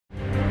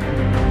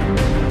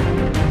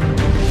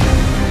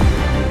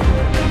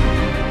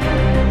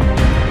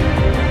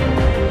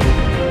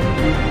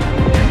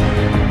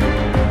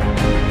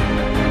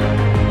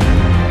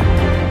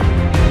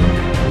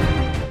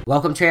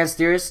Welcome Trans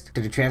Theorists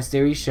to the Trans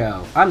Theory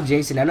Show. I'm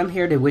Jason and I'm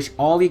here to wish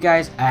all of you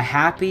guys a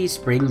happy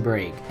spring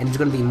break, and there's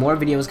going to be more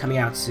videos coming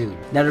out soon.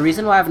 Now the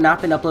reason why I've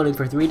not been uploading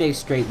for 3 days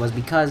straight was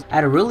because I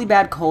had a really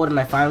bad cold and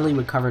I finally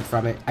recovered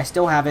from it. I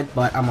still have it,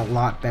 but I'm a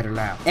lot better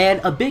now.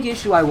 And a big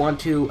issue I want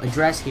to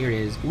address here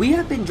is we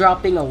have been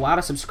dropping a lot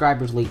of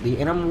subscribers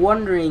lately, and I'm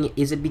wondering,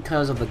 is it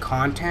because of the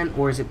content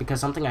or is it because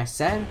something I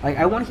said? Like,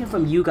 I want to hear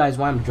from you guys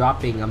why I'm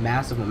dropping a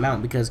massive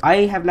amount, because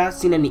I have not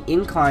seen any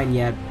incline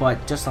yet,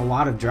 but just a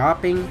lot of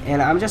dropping. And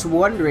I'm just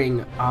wondering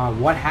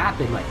what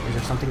happened. Like, is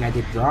there something I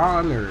did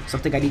wrong or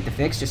something I need to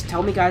fix? Just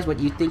tell me guys what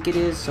you think it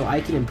is so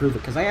I can improve it,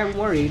 because I am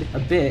worried a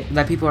bit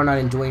that people are not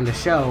enjoying the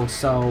show.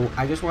 So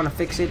I just want to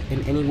fix it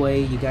in any way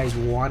you guys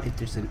want. If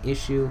there's an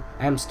issue,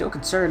 I'm still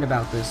concerned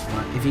about this,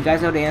 but if you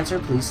guys know the answer,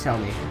 please tell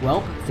me.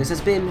 Well, this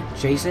has been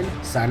Jason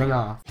signing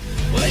off.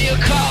 Well, your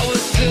car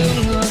was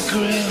still look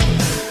great.